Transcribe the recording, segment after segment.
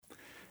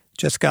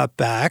just got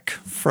back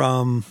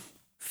from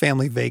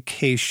family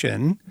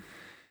vacation,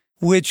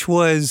 which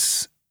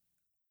was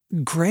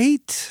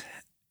great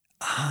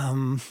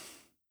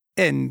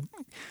and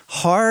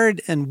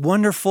hard and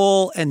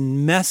wonderful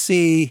and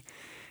messy.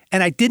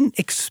 And I didn't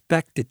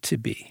expect it to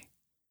be.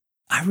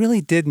 I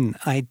really didn't.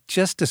 I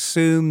just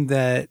assumed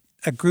that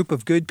a group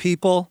of good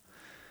people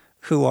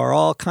who are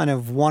all kind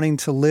of wanting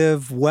to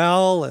live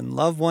well and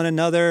love one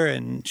another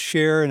and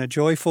share in a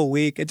joyful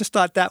week, I just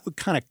thought that would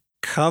kind of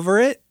cover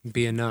it.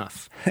 Be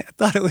enough. I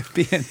thought it would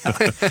be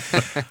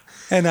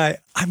enough. And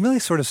I'm really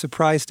sort of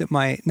surprised at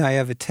my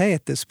naivete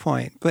at this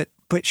point, but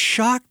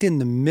shocked in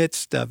the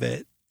midst of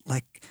it.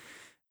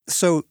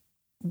 So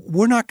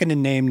we're not going to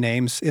name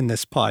names in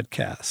this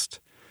podcast,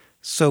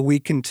 so we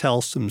can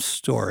tell some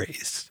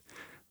stories.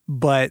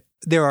 But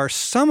there are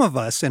some of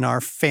us in our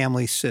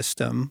family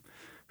system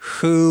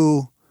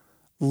who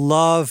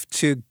love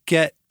to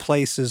get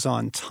places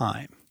on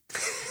time.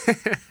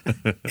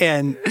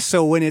 And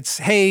so when it's,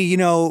 hey,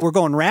 we're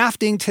going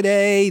rafting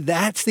today,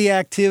 that's the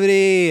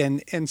activity.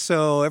 And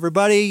so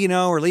everybody,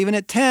 we're leaving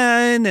at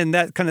 10 and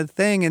that kind of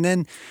thing. And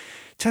then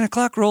 10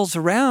 o'clock rolls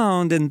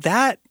around and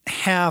that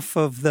half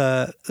of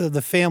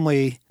the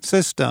family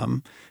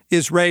system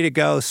is ready to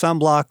go,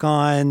 sunblock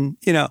on,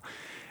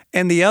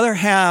 and the other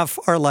half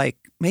are like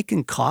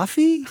making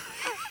coffee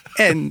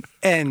and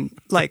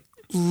like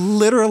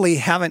literally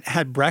haven't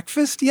had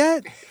breakfast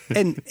yet.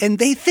 And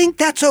they think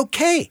that's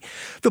okay.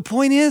 The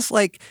point is,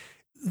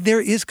 there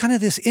is kind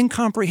of this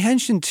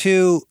incomprehension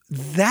to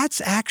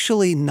that's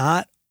actually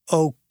not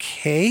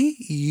okay.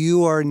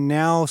 You are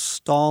now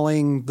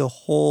stalling the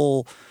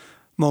whole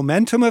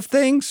momentum of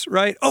things,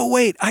 right? Oh,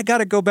 wait, I got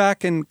to go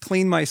back and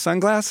clean my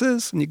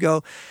sunglasses. And you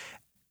go,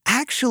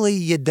 actually,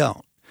 you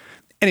don't.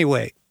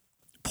 Anyway,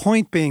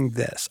 point being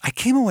this, I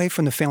came away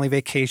from the family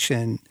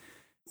vacation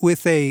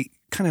with a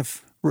kind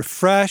of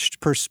refreshed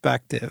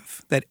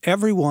perspective that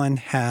everyone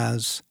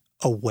has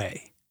a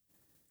way.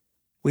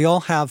 We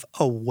all have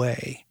a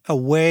way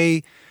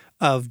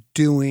of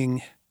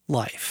doing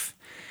life.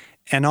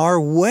 And our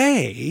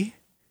way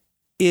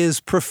is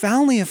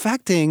profoundly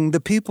affecting the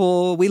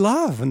people we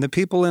love and the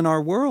people in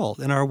our world.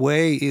 And our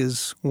way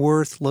is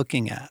worth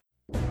looking at.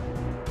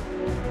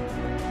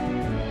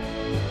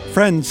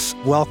 Friends,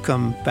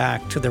 welcome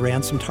back to the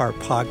Ransomed Heart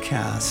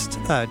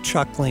podcast.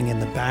 Chuckling in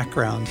the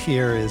background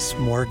here is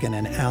Morgan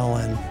and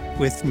Alan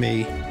with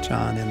me,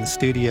 John, in the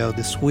studio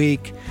this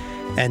week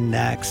and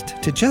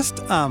next to just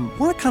want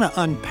to kind of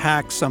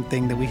unpack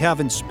something that we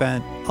haven't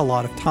spent a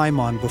lot of time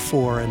on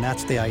before, and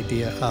that's the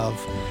idea of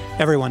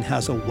everyone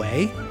has a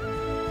way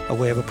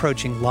of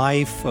approaching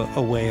life,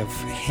 a way of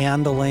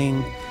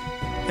handling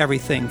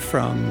everything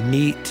from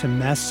neat to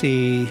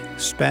messy,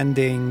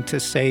 spending to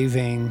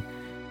saving,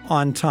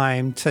 on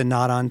time to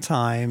not on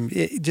time.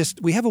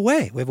 We have a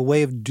way. We have a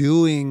way of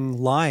doing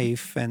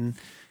life, and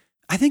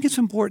I think it's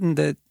important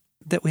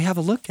that we have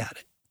a look at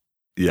it.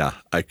 Yeah,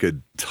 I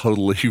could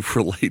totally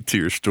relate to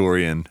your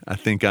story, and I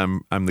think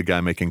I'm the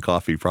guy making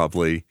coffee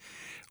probably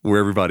where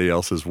everybody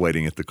else is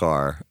waiting at the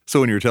car. So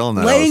when you're telling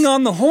that, laying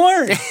on the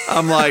horn,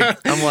 I'm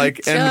like,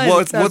 John, and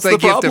what's the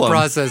problem? You have to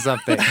process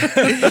something.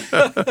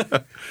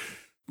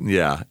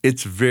 Yeah,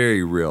 it's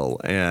very real.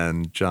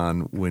 And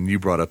John, when you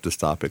brought up this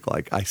topic,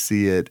 I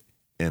see it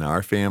in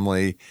our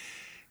family.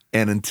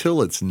 And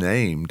until it's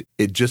named,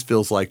 it just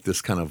feels like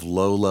this kind of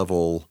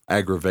low-level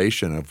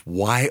aggravation of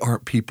why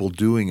aren't people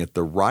doing it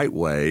the right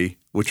way,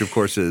 which of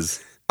course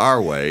is our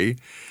way,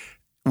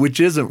 which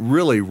isn't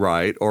really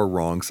right or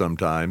wrong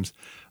sometimes.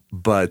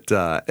 But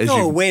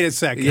wait a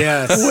second.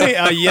 Yes.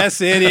 Yes,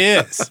 it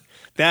is.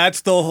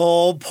 That's the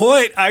whole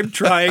point I'm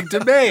trying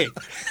to make.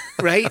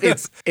 Right?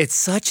 It's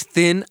such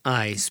thin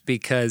ice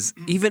because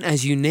even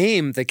as you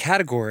name the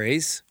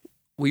categories,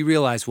 we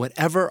realize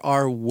whatever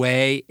our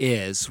way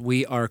is,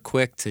 we are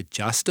quick to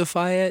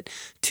justify it,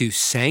 to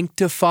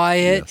sanctify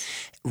it,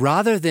 yes,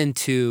 rather than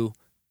to,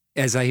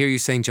 as I hear you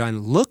saying, John,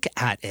 look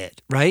at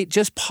it, right?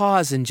 Just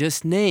pause and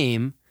just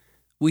name,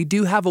 we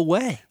do have a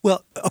way.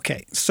 Well,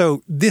 okay,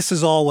 so this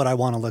is all what I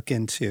want to look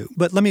into.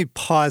 But let me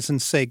pause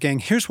and say, gang,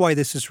 here's why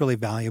this is really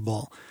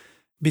valuable.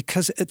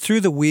 Because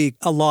through the week,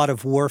 a lot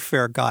of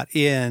warfare got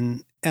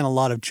in and a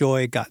lot of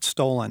joy got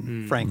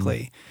stolen,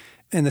 frankly.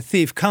 And the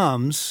thief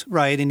comes,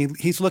 right, and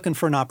he's looking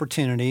for an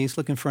opportunity. He's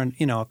looking for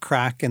a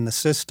crack in the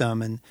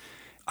system. And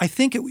I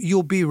think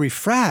you'll be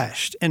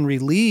refreshed and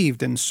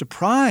relieved and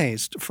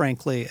surprised,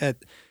 frankly, at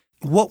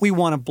what we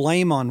want to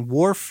blame on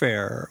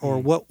warfare or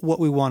what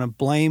we want to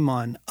blame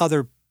on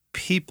other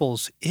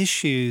people's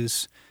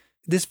issues.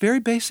 This very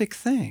basic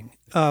thing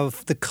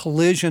of the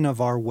collision of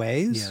our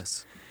ways.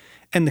 Yes.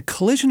 And the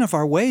collision of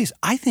our ways,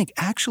 I think,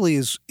 actually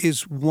is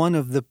one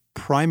of the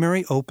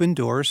primary open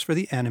doors for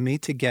the enemy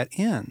to get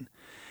in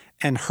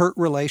and hurt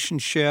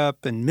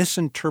relationship and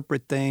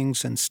misinterpret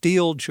things and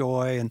steal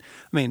joy. And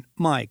I mean,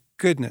 my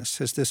goodness,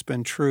 has this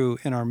been true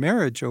in our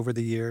marriage over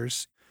the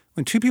years?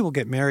 When two people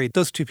get married,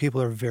 those two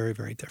people are very,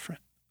 very different.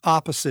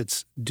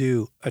 Opposites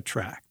do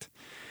attract.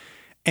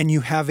 And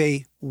you have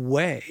a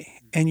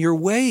way, and your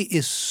way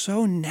is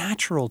so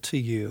natural to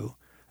you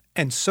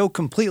and so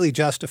completely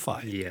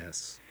justified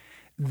Yes.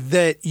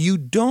 that you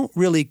don't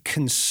really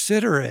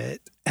consider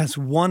it as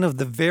one of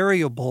the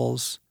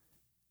variables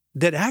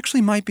that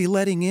actually might be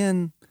letting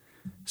in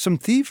some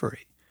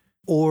thievery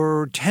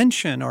or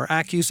tension or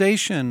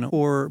accusation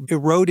or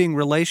eroding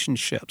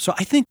relationships. So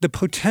I think the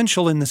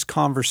potential in this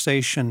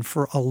conversation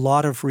for a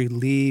lot of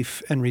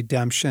relief and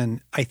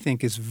redemption, I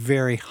think, is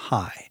very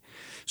high.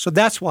 So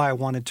that's why I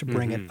wanted to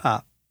bring it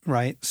up,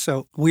 right?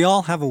 So we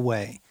all have a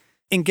way.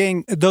 And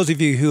gang, those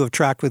of you who have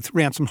tracked with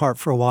Ransomed Heart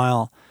for a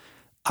while,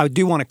 I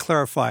do want to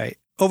clarify,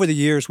 over the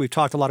years, we've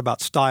talked a lot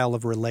about style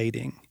of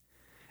relating.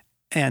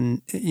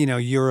 And,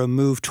 you're a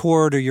move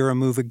toward or you're a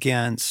move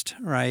against,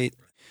 right?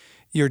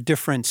 Your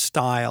different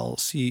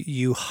styles.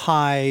 You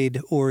hide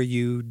or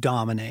you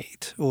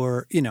dominate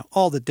or,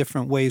 all the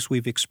different ways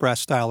we've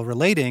expressed style of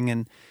relating.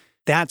 And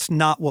that's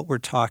not what we're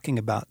talking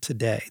about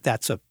today.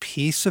 That's a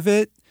piece of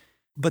it.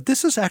 But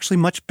this is actually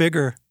much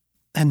bigger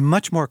and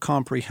much more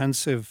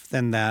comprehensive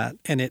than that.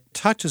 And it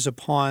touches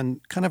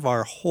upon kind of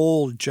our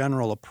whole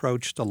general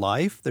approach to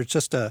life. There's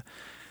just a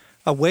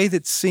way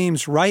that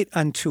seems right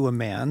unto a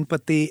man,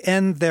 but the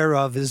end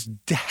thereof is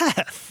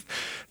death,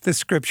 the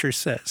scripture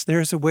says.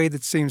 There's a way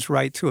that seems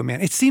right to a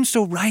man. It seems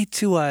so right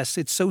to us.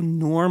 It's so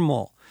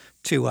normal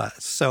to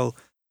us. So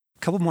a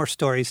couple more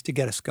stories to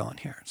get us going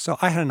here. So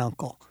I had an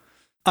uncle,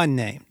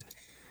 unnamed,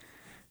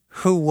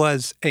 who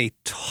was a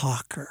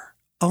talker.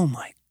 Oh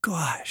my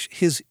gosh.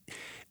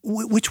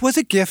 Which was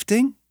a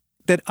gifting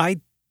that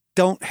I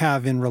don't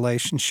have in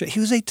relationship. He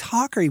was a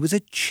talker. He was a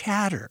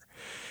chatter.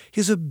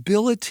 His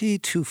ability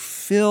to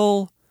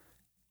fill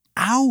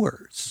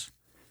hours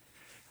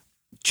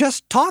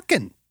just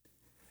talking.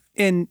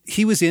 And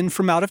he was in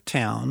from out of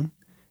town.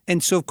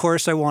 And so, of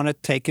course, I want to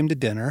take him to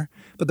dinner.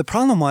 But the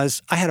problem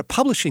was I had a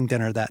publishing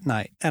dinner that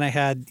night. And I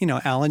had,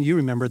 Alan, you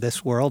remember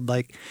this world.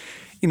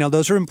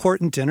 Those are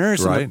important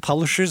dinners. Right. And the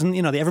publishers and,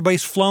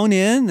 everybody's flown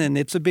in and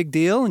it's a big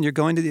deal. And you're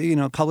going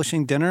to,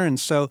 publishing dinner. And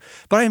so,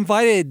 but I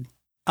invited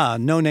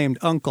no-named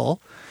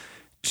uncle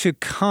to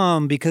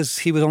come because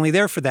he was only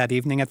there for that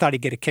evening. I thought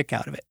he'd get a kick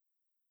out of it.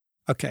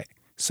 Okay,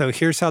 so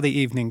here's how the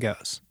evening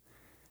goes.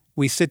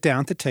 We sit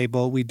down at the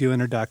table. We do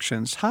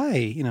introductions.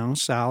 Hi,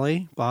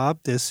 Sally, Bob,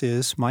 this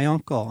is my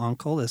uncle.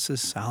 Uncle, this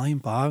is Sally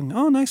and Bob.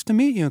 Oh, nice to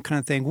meet you, kind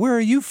of thing. Where are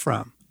you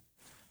from?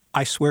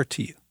 I swear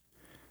to you,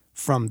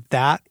 from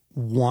that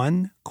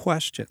one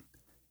question.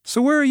 So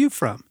where are you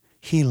from?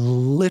 He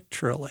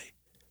literally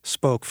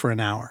spoke for an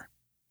hour.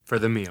 For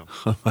the meal.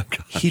 Oh, my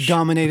gosh. He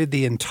dominated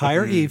the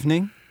entire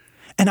evening.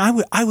 And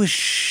I was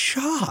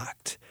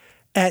shocked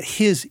at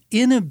his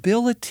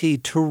inability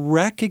to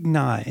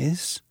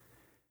recognize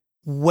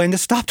when to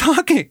stop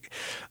talking.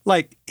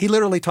 He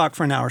literally talked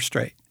for an hour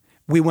straight.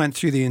 We went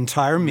through the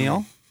entire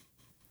meal,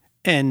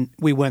 and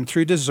we went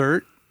through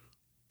dessert,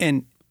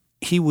 and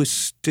he was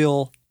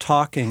still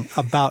talking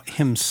about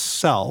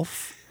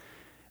himself.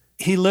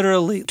 He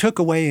literally took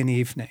away an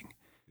evening.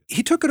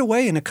 He took it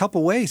away in a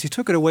couple ways. He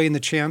took it away in the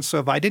chance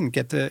of I didn't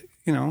get to,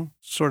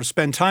 sort of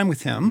spend time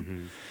with him.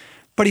 Mm-hmm.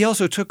 But he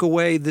also took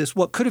away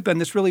what could have been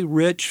this really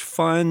rich,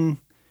 fun,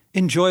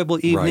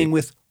 enjoyable evening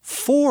with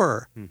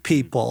 4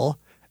 people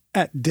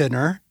at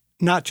dinner,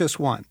 not just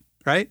one,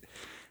 right?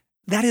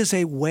 That is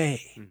a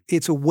way.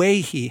 It's a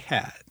way he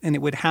had. And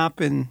it would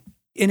happen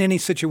in any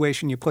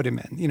situation you put him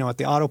in, at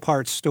the auto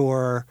parts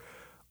store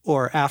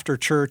or after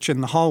church in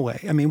the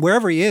hallway. I mean,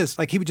 wherever he is,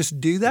 he would just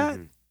do that,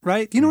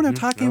 right? Do you know what I'm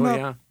talking about?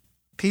 Yeah.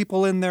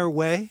 People in their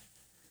way.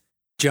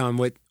 John,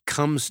 what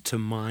comes to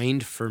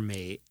mind for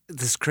me,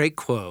 this great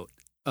quote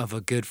of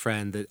a good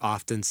friend that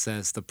often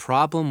says, the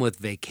problem with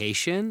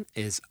vacation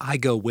is I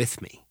go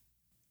with me.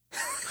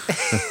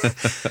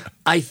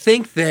 I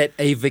think that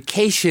a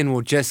vacation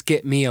will just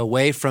get me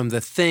away from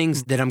the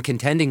things that I'm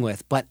contending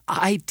with, but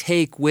I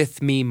take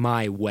with me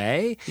my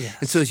way. Yes.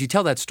 And so as you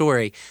tell that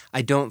story,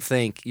 I don't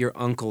think your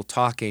uncle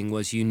talking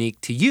was unique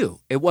to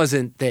you. It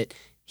wasn't that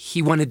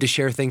he wanted to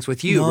share things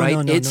with you,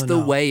 right? It's the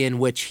way in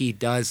which he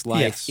does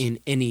life in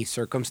any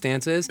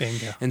circumstances.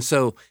 Bingo. And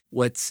so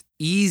what's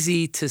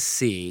easy to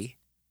see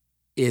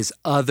is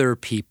other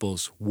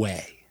people's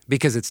way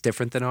because it's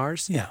different than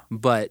ours. Yeah.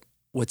 But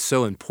what's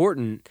so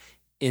important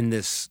in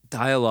this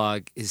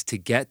dialogue is to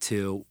get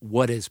to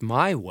what is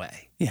my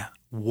way? Yeah.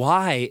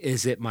 Why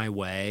is it my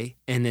way?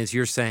 And as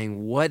you're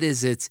saying, what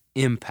is its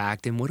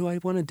impact and what do I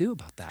want to do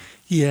about that?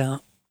 Yeah.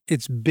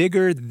 It's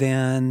bigger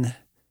than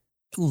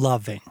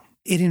loving.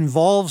 It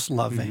involves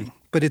loving,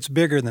 but it's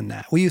bigger than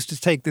that. We used to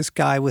take this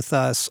guy with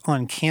us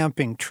on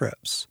camping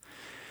trips,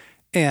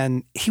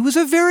 and he was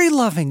a very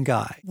loving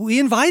guy. We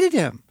invited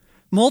him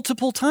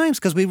multiple times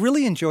because we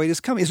really enjoyed his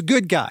company. He's a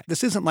good guy.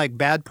 This isn't like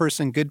bad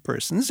person, good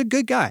person. This is a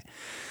good guy.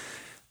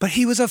 But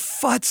he was a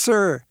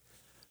futzer.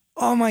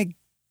 Oh my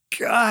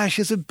gosh,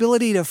 his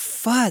ability to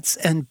futz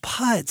and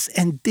putz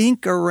and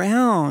dink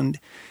around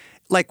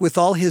with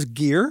all his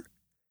gear.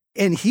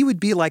 And he would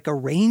be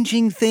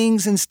arranging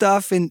things and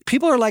stuff. And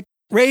people are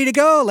ready to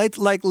go.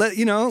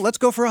 Let's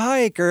go for a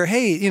hike, or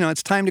hey,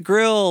 it's time to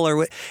grill, or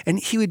what. And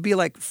he would be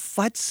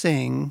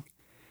futzing.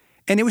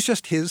 And it was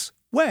just his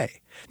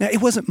way. Now,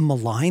 it wasn't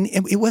malign.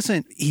 It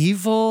wasn't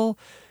evil,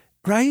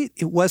 right?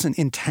 It wasn't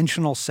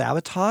intentional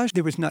sabotage.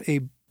 There was not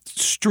a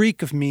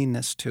streak of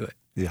meanness to it.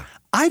 Yeah.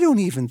 I don't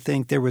even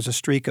think there was a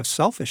streak of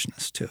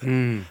selfishness to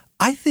it.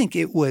 I think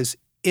it was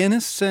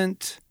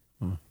innocent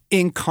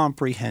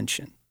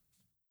incomprehension.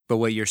 But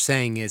what you're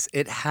saying is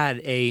it had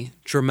a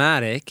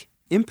dramatic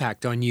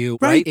impact on you,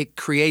 right? It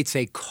creates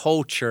a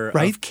culture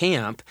of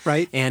camp.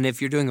 Right. And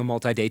if you're doing a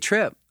multi-day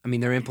trip, I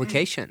mean, there are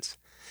implications.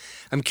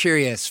 I'm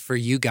curious for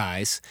you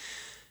guys,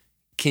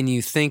 can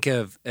you think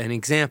of an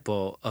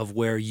example of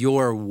where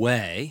your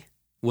way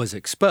was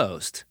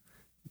exposed,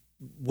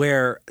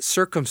 where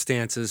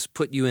circumstances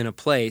put you in a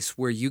place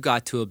where you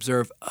got to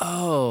observe,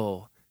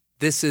 oh,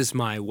 this is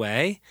my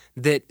way,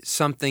 that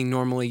something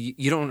normally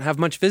you don't have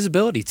much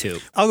visibility to?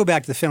 I'll go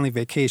back to the family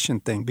vacation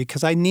thing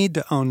because I need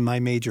to own my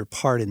major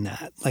part in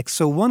that.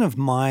 So one of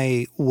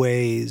my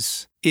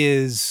ways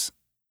is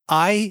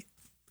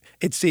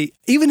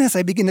even as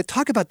I begin to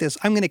talk about this,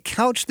 I'm going to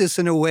couch this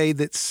in a way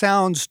that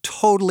sounds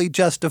totally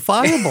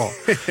justifiable.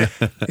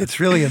 It's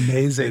really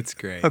amazing. It's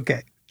great.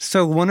 Okay.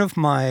 So one of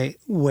my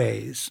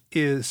ways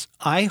is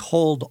I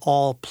hold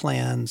all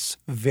plans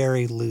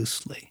very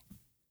loosely.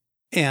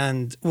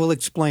 And we'll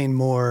explain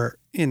more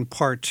in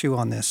part 2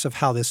 on this of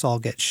how this all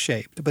gets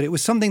shaped. But it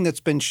was something that's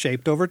been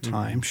shaped over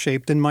time,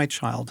 shaped in my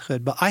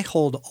childhood. But I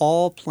hold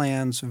all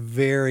plans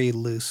very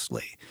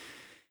loosely.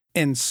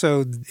 And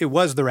so it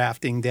was the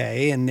rafting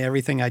day, and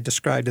everything I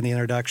described in the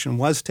introduction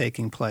was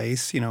taking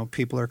place.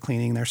 People are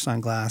cleaning their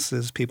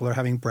sunglasses, people are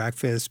having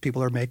breakfast,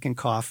 people are making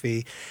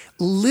coffee,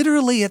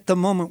 literally at the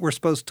moment we're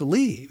supposed to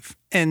leave.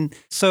 And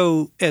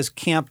so as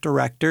camp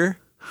director,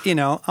 I'm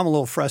a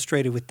little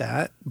frustrated with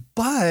that,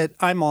 but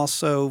I'm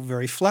also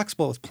very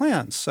flexible with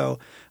plans. So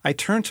I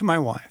turn to my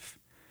wife,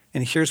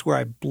 and here's where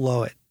I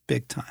blow it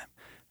big time.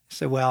 I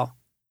said, well,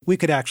 we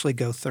could actually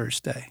go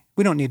Thursday.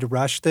 We don't need to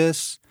rush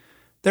this.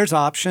 There's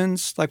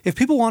options. Like if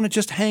people want to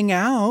just hang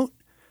out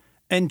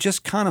and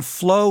just kind of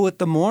flow with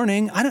the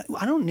morning, I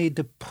don't need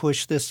to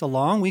push this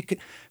along.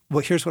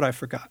 Well, here's what I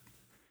forgot.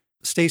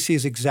 Stacy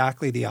is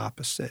exactly the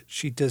opposite.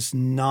 She does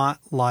not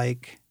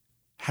like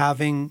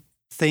having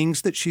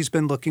things that she's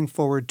been looking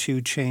forward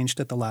to changed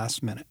at the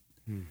last minute.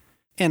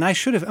 And I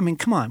should have,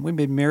 come on, we've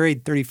been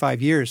married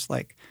 35 years,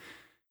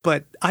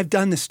 but I've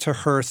done this to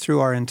her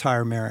through our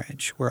entire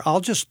marriage where I'll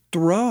just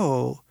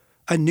throw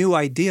a new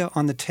idea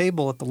on the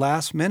table at the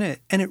last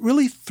minute, and it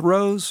really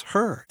throws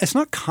her. It's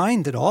not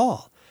kind at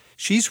all.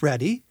 She's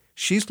ready.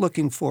 She's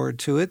looking forward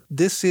to it.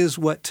 This is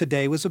what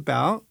today was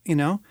about.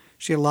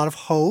 She had a lot of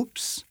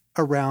hopes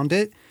around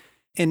it.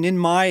 And in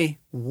my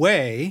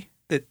way,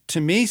 that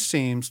to me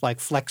seems like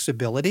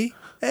flexibility.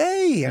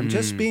 Hey, I'm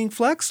just being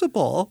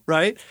flexible,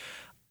 right?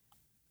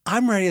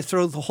 I'm ready to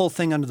throw the whole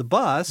thing under the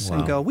bus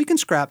and go, we can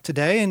scrap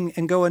today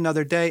and go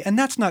another day. And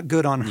that's not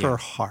good on her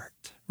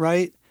heart,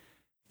 right?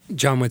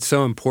 John, what's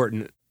so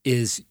important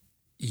is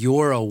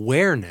your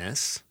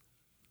awareness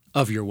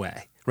of your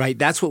way, right?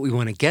 That's what we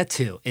want to get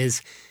to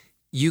is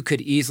you could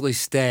easily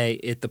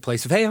stay at the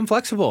place of, hey, I'm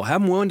flexible.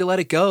 I'm willing to let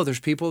it go. There's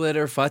people that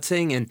are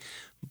futzing.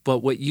 But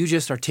what you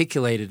just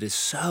articulated is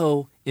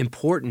so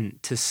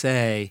important to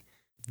say,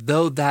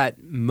 though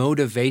that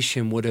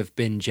motivation would have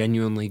been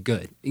genuinely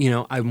good,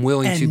 I'm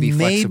willing to be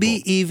flexible. And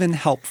maybe even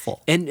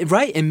helpful.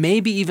 And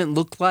maybe even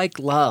look like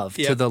love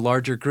to the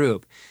larger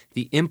group.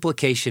 The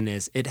implication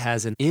is it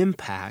has an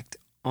impact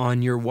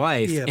on your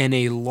wife and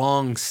a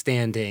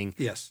long-standing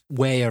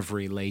way of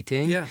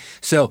relating. Yeah.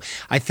 So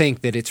I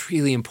think that it's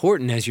really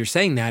important as you're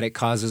saying that, it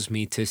causes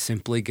me to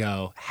simply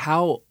go,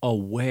 how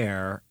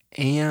aware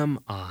am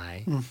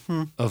I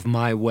of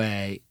my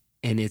way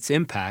and its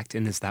impact,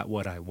 and is that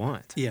what I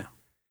want? Yeah.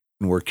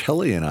 Where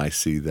Kelly and I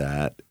see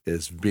that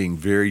as being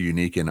very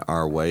unique in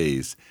our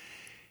ways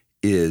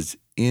is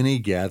any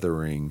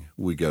gathering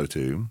we go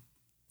to,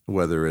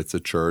 whether it's a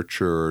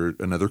church or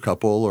another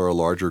couple or a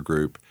larger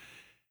group,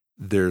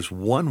 there's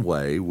one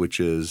way, which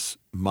is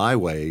my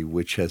way,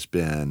 which has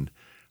been,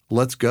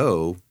 let's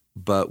go,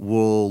 but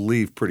we'll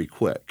leave pretty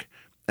quick.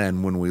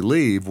 And when we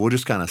leave, we'll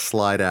just kind of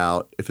slide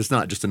out. If it's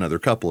not just another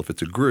couple, if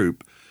it's a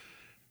group,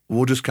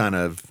 we'll just kind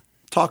of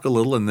talk a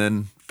little and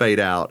then fade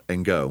out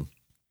and go.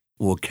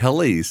 Well,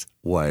 Kelly's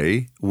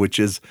way, which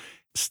is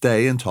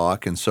stay and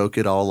talk and soak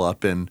it all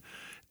up and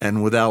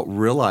without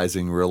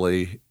realizing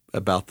really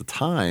about the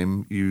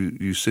time,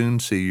 you soon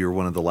see you're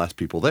one of the last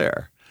people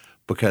there.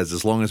 Because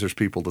as long as there's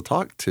people to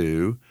talk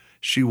to,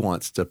 she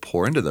wants to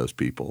pour into those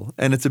people.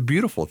 And it's a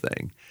beautiful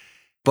thing.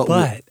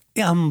 But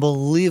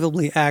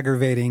unbelievably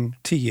aggravating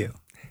to you.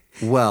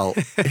 Well,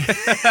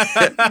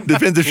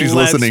 depends if she's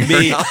listening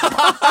or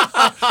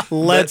not.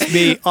 Let's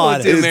be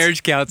honest. We'll do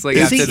marriage counseling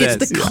after this.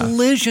 It's the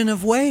collision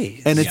of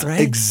ways. And it's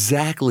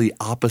exactly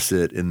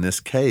opposite in this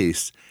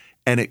case.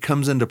 And it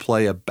comes into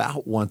play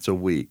about once a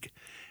week.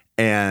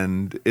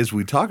 And as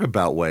we talk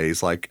about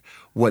ways, like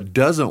what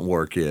doesn't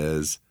work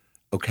is,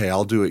 okay,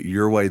 I'll do it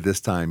your way this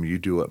time, you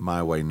do it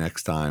my way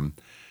next time,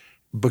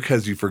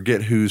 because you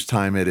forget whose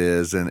time it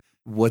is. And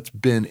what's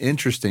been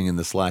interesting in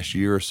this last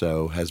year or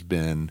so has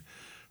been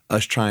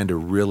us trying to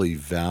really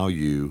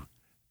value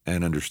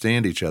and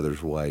understand each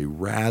other's way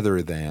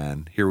rather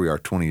than, here we are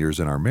 20 years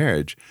in our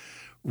marriage,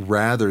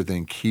 rather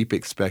than keep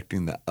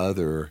expecting the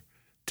other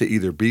to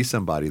either be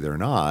somebody they're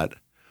not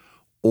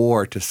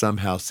or to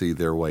somehow see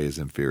their way as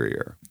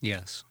inferior.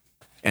 Yes.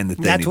 And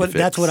that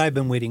That's what I've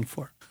been waiting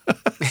for.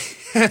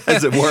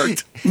 Has it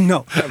worked?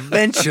 No.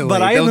 Eventually, But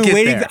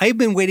there. I've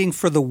been waiting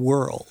for the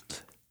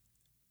world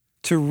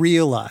to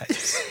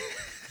realize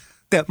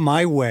that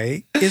my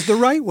way is the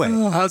right way.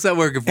 Oh, how's that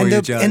working for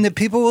you, John? And that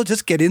people will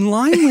just get in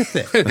line with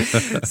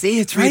it. See,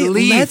 it's Right?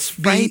 relief, Let's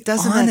be right?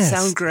 Doesn't honest. that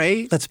sound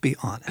great? Let's be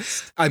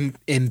honest. I'm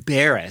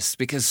embarrassed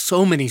because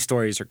so many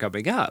stories are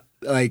coming up.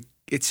 Like,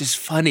 it's just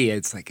funny.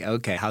 It's like,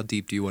 okay, how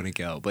deep do you want to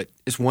go? But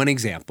it's one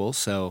example.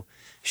 So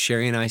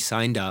Sherry and I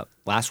signed up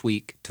last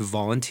week to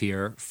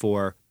volunteer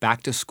for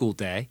Back to School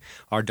Day,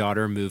 our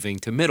daughter moving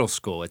to middle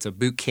school. It's a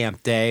boot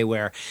camp day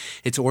where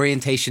it's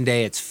orientation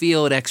day, it's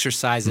field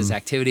exercises,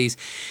 activities,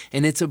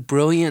 and it's a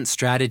brilliant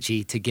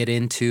strategy to get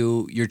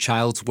into your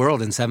child's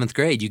world in 7th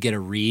grade. You get to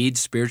read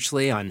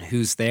spiritually on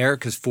who's there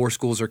because 4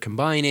 schools are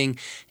combining,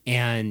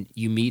 and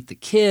you meet the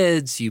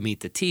kids, you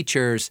meet the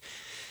teachers.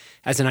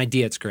 As an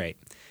idea, it's great.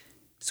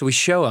 So we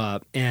show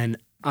up, and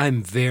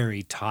I'm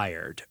very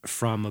tired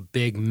from a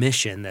big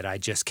mission that I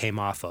just came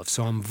off of.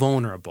 So I'm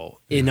vulnerable.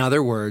 In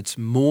other words,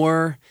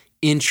 more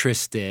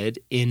interested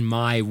in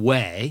my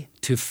way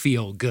to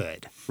feel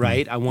good,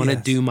 right? I want to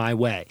Yes. do my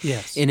way.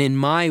 Yes. And in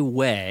my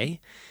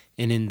way,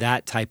 and in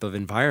that type of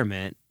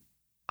environment,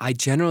 I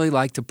generally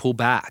like to pull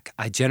back.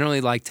 I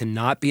generally like to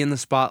not be in the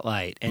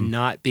spotlight and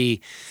not be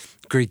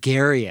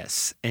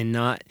gregarious and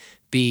not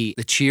be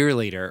the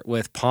cheerleader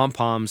with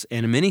pom-poms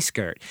and a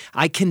miniskirt.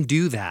 I can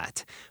do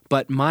that.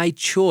 But my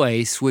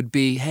choice would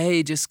be,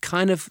 hey, just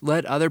kind of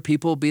let other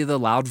people be the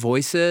loud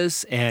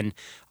voices and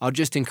I'll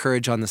just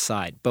encourage on the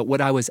side. But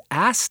what I was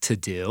asked to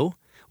do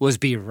was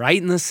be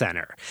right in the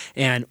center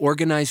and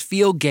organize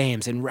field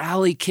games and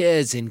rally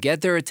kids and get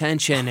their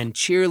attention and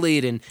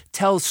cheerlead and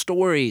tell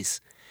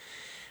stories.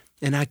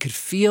 And I could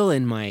feel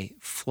in my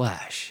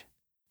flesh,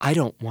 I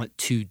don't want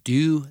to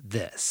do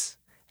this.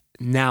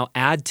 Now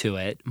add to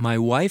it, my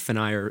wife and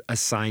I are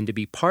assigned to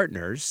be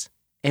partners,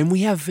 and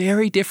we have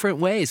very different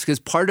ways because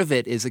part of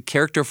it is a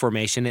character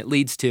formation. It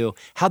leads to,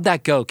 how'd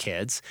that go,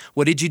 kids?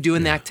 What did you do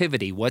in the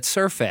activity? What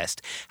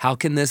surfaced? How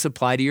can this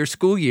apply to your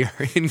school year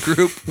in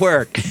group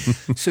work?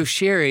 So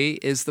Sherry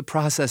is the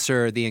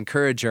processor, the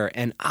encourager,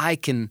 and I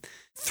can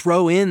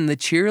throw in the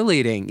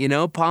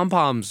cheerleading,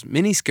 pom-poms,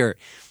 miniskirt.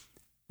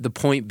 The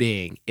point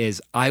being is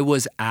I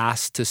was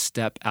asked to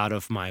step out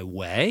of my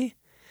way.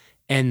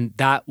 And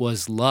that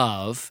was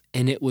love,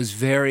 and it was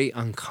very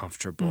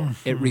uncomfortable.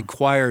 It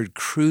required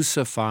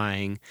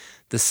crucifying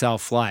the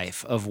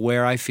self-life of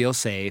where I feel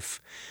safe,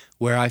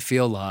 where I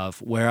feel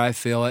love, where I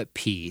feel at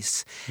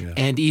peace,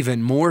 and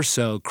even more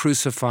so,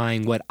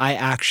 crucifying what I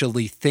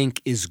actually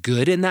think is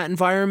good in that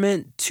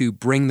environment to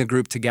bring the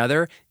group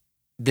together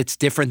that's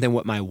different than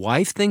what my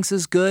wife thinks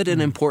is good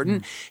and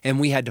important, and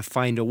we had to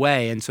find a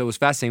way. And so it was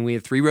fascinating. We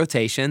had 3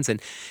 rotations,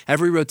 and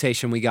every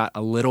rotation we got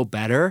a little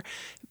better.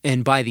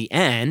 And by the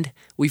end,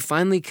 we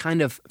finally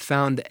kind of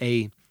found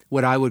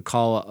what I would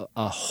call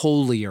a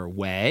holier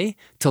way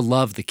to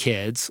love the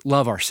kids,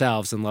 love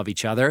ourselves, and love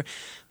each other.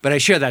 But I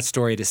share that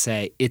story to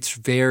say it's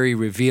very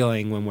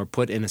revealing when we're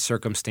put in a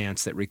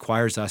circumstance that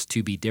requires us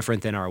to be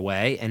different than our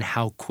way and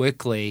how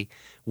quickly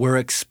we're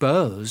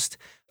exposed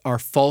our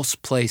false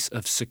place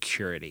of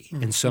security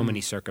in so many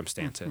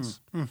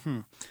circumstances.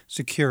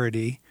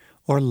 Security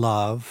or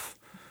love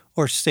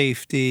or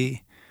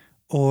safety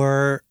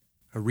or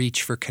A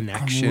reach for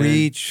connection.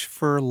 reach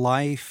for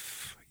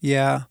life.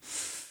 Yeah.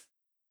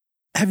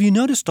 Have you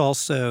noticed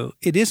also,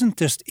 it isn't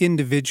just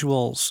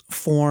individuals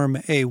form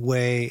a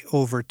way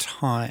over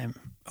time,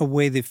 a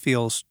way that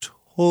feels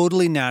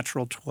totally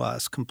natural to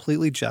us,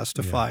 completely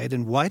justified.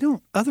 And why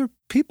don't other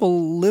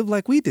people live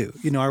like we do?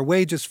 Our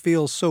way just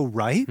feels so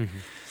right.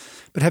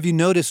 But have you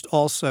noticed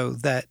also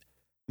that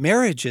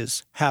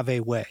marriages have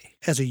a way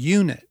as a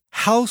unit?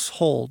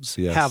 Households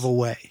have a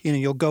way.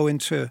 You go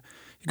into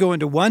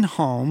one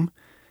home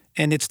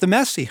and it's the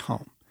messy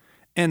home.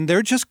 And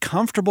they're just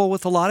comfortable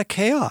with a lot of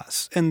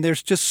chaos. And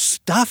there's just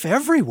stuff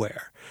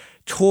everywhere.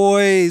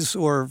 Toys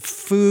or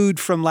food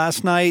from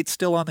last night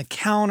still on the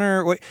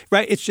counter,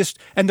 right? It's just,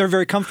 and they're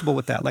very comfortable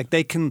with that. Like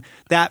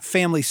that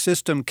family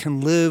system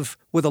can live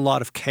with a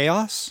lot of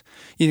chaos.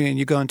 And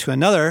you go into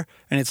another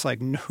and it's like,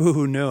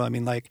 no. I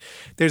mean, like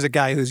there's a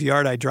guy whose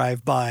yard I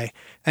drive by.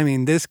 I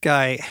mean, this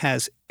guy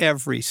has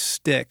every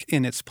stick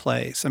in its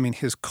place. I mean,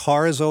 his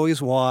car is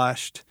always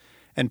washed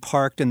and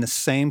parked in the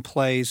same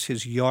place.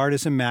 His yard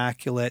is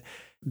immaculate.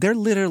 There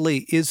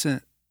literally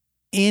isn't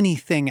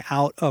anything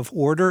out of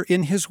order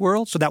in his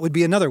world. So that would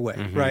be another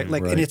way, right?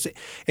 Like,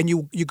 and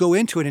you go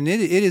into it, and it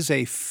is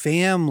a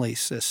family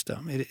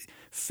system.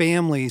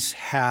 Families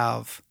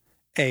have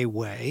a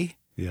way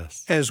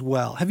as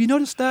well. Have you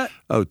noticed that?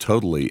 Oh,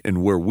 totally.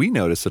 And where we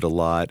notice it a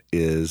lot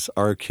is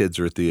our kids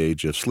are at the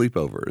age of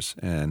sleepovers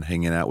and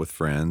hanging out with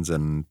friends,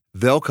 and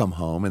they'll come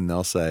home and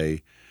they'll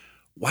say,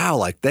 wow,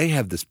 like they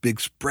have this big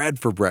spread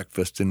for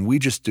breakfast and we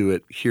just do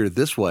it here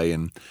this way.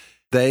 And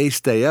they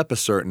stay up a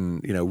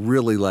certain,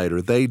 really late,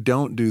 or they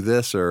don't do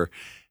this,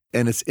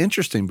 and it's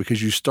interesting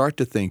because you start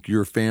to think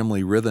your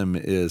family rhythm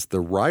is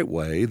the right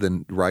way,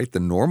 the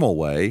normal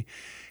way.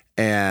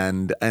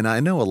 And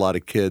I know a lot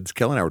of kids,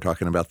 Kelly and I were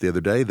talking about the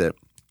other day, that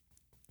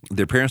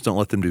their parents don't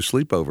let them do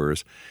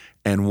sleepovers.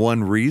 And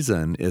one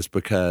reason is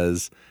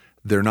because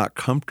they're not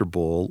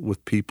comfortable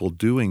with people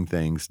doing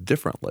things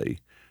differently.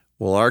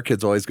 Well, our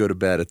kids always go to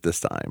bed at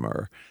this time,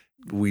 or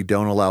we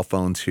don't allow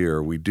phones here,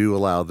 or we do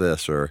allow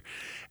this,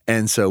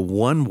 and so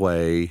one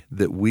way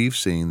that we've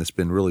seen that's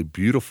been really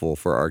beautiful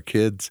for our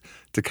kids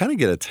to kind of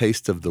get a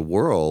taste of the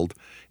world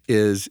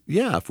is,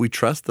 if we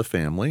trust the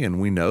family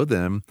and we know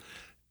them,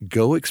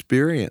 go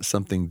experience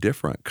something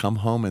different. Come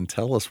home and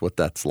tell us what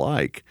that's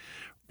like,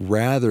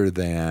 rather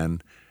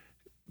than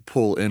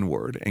pull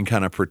inward and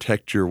kind of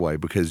protect your way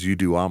because you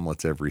do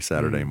omelets every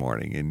Saturday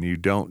morning and you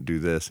don't do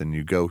this and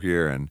you go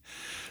here. And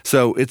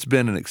so it's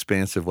been an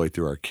expansive way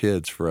through our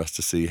kids for us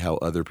to see how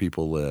other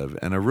people live,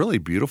 and a really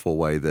beautiful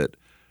way that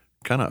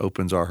kind of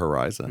opens our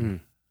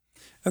horizon.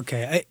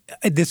 Okay,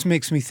 this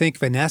makes me think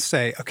of an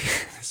essay. Okay,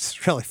 this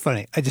is really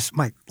funny.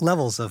 My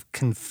levels of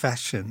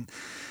confession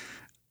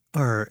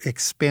are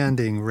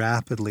expanding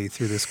rapidly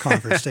through this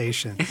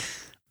conversation.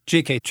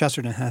 G.K.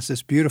 Chesterton has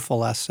this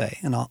beautiful essay,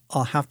 and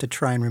I'll have to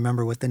try and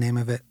remember what the name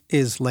of it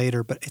is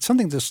later, but it's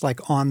something just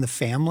like on the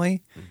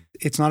family.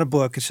 It's not a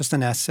book, it's just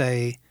an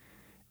essay.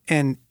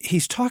 And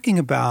he's talking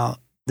about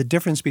the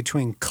difference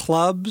between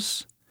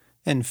clubs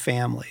and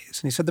families.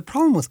 And he said the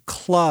problem with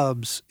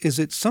clubs is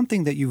it's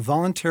something that you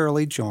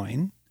voluntarily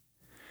join,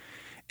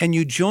 and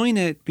you join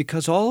it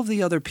because all of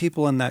the other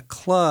people in that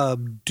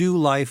club do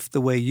life the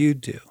way you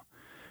do,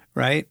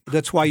 right?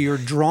 That's why you're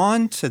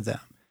drawn to them.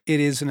 It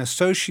is an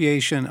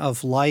association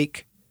of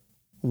like-weighed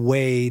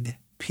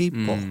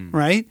people,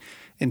 right?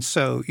 And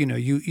so,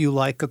 you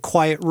like a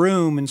quiet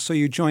room, and so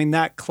you join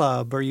that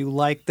club, or you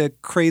like the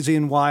crazy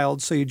and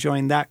wild, so you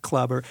join that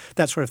club, or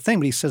that sort of thing.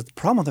 But he says the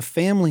problem with the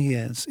family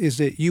is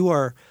that you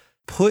are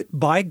put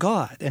by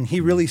God, and he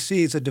really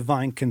sees a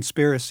divine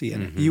conspiracy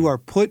in it. You are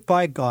put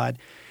by God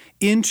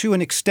into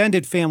an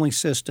extended family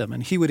system,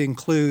 and he would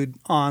include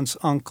aunts,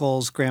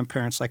 uncles,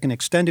 grandparents, like an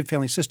extended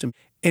family system.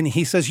 And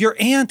he says, your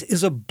aunt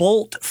is a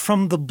bolt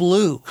from the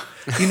blue.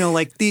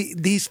 Like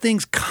these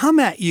things come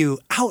at you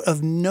out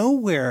of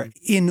nowhere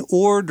in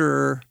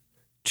order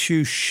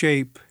to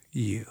shape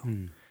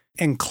you.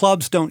 And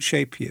clubs don't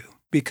shape you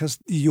because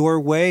your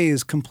way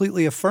is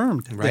completely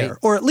affirmed there,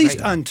 or at least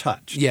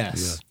untouched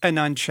and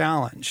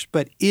unchallenged.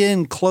 But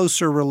in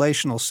closer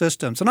relational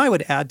systems, and I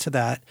would add to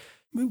that,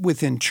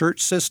 within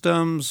church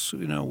systems,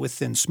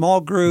 within small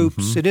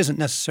groups, it isn't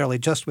necessarily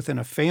just within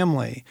a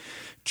family.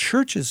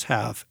 Churches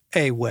have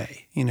a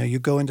way. You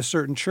go into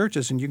certain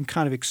churches and you can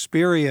kind of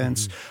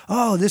experience,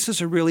 oh, this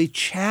is a really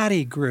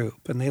chatty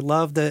group, and they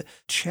love the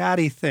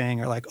chatty thing,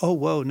 or like, oh,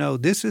 whoa, no,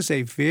 this is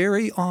a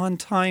very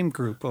on-time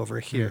group over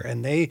here,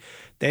 and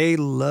they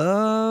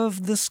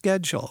love the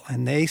schedule,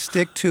 and they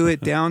stick to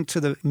it down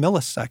to the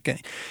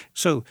millisecond.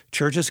 So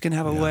churches can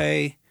have a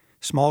way.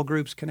 Small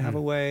groups can have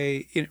a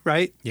way,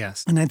 right?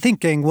 Yes. And I'm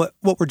thinking what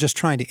we're just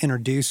trying to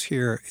introduce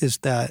here is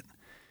that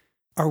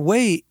our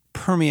way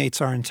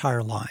permeates our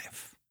entire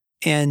life.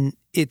 And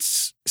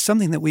it's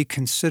something that we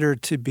consider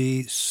to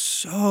be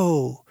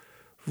so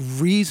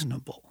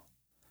reasonable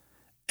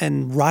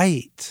and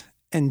right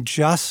and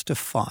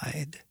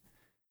justified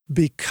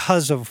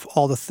because of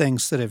all the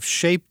things that have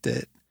shaped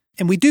it.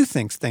 And we do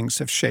think things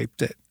have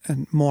shaped it,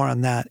 and more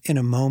on that in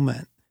a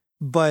moment.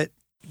 But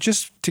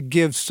just to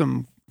give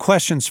some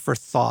questions for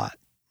thought,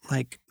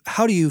 like,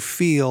 how do you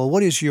feel?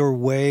 What is your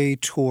way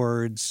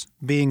towards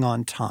being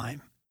on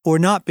time or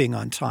not being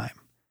on time?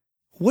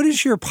 What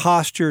is your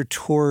posture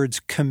towards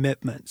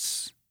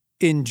commitments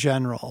in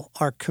general?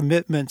 Are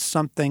commitments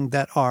something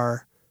that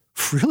are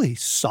really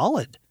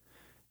solid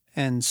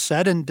and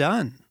said and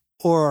done?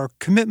 Or are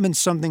commitments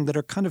something that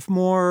are kind of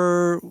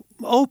more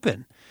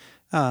open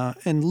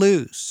and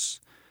loose?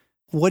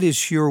 What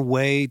is your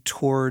way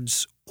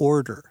towards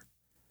order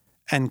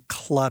and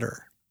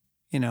clutter?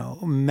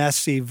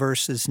 Messy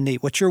versus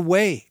neat. What's your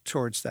way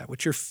towards that?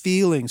 What's your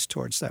feelings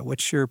towards that?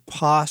 What's your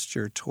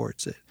posture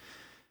towards it?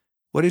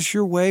 What is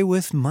your way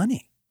with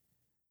money?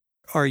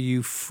 Are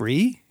you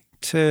free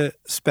to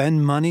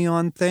spend money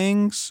on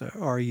things?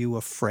 Are you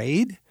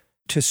afraid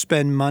to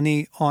spend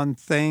money on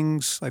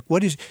things? Like,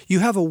 you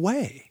have a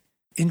way.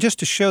 And just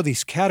to show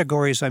these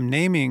categories I'm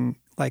naming,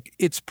 like,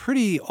 it's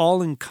pretty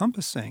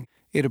all-encompassing.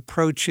 It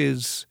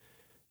approaches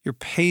your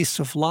pace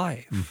of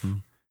life.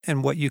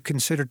 And what you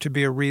consider to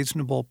be a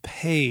reasonable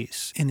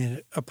pace, and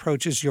it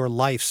approaches your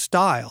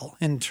lifestyle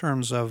in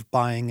terms of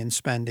buying and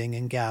spending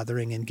and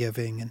gathering and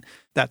giving and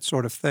that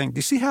sort of thing. Do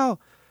you see how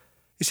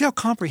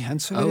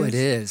comprehensive it is? Oh, it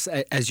is.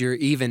 As you're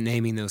even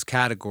naming those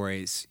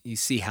categories, you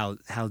see how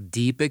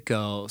deep it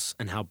goes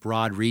and how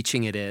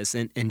broad-reaching it is.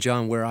 And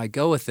John, where I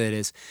go with it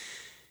is,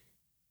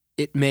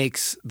 it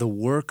makes the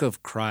work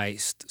of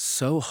Christ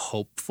so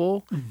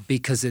hopeful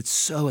because it's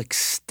so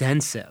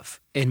extensive.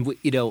 And,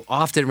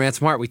 often at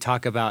Ransom Heart, we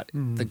talk about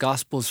the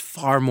gospel is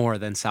far more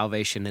than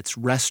salvation. It's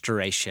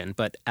restoration.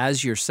 But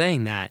as you're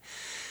saying that,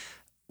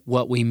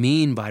 what we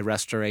mean by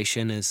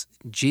restoration is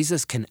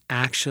Jesus can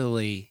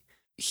actually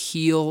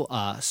heal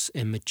us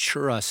and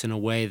mature us in a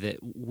way that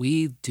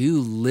we do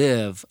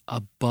live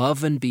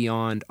above and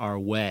beyond our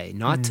way,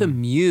 not to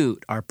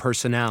mute our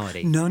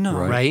personality. No.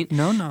 Right?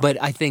 No. But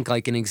I think,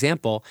 like an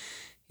example,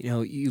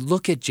 you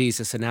look at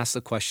Jesus and ask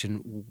the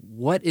question,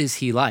 what is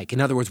he like? In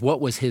other words,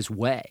 what was his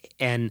way?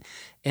 And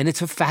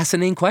it's a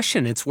fascinating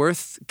question. It's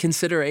worth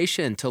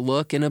consideration to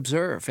look and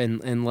observe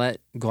and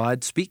let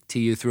God speak to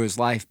you through his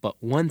life. But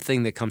one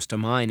thing that comes to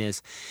mind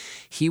is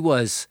he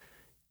was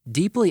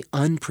deeply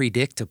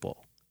unpredictable.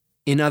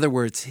 In other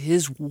words,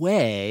 his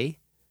way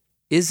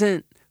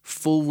isn't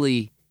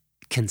fully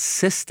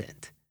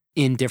consistent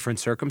in different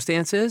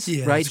circumstances,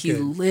 right? He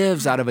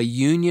lives out of a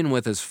union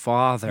with his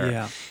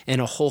Father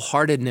and a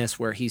wholeheartedness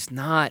where he's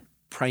not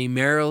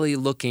primarily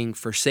looking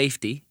for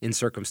safety in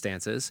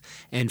circumstances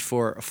and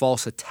for a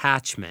false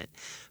attachment,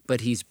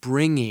 but he's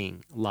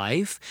bringing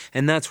life.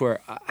 And that's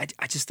where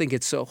I just think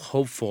it's so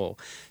hopeful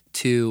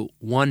to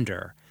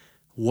wonder,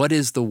 what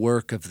is the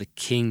work of the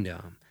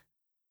kingdom?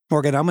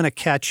 Morgan, I'm going to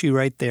catch you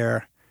right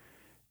there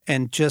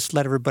and just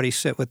let everybody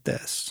sit with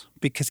this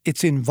because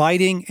it's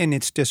inviting and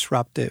it's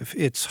disruptive.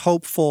 It's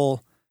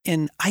hopeful,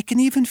 and I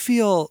can even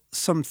feel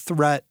some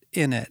threat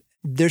in it.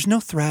 There's no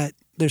threat.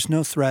 There's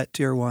no threat,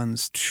 dear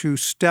ones. To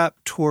step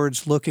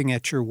towards looking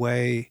at your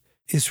way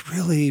is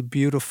really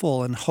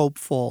beautiful and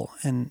hopeful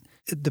and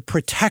the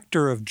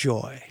protector of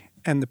joy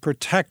and the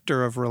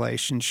protector of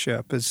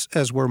relationship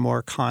as we're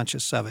more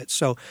conscious of it.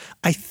 So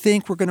I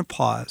think we're going to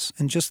pause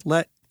and just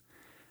let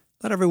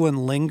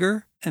everyone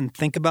linger and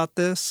think about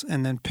this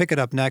and then pick it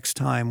up next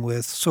time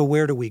with, so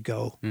where do we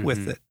go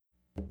with it?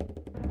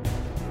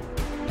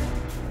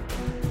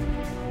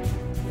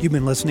 You've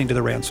been listening to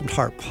the Ransomed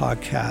Heart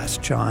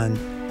podcast. John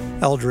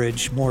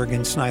Eldredge,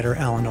 Morgan Snyder,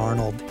 Alan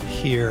Arnold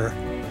here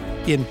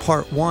in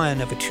part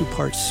one of a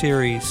two-part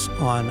series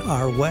on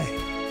our way.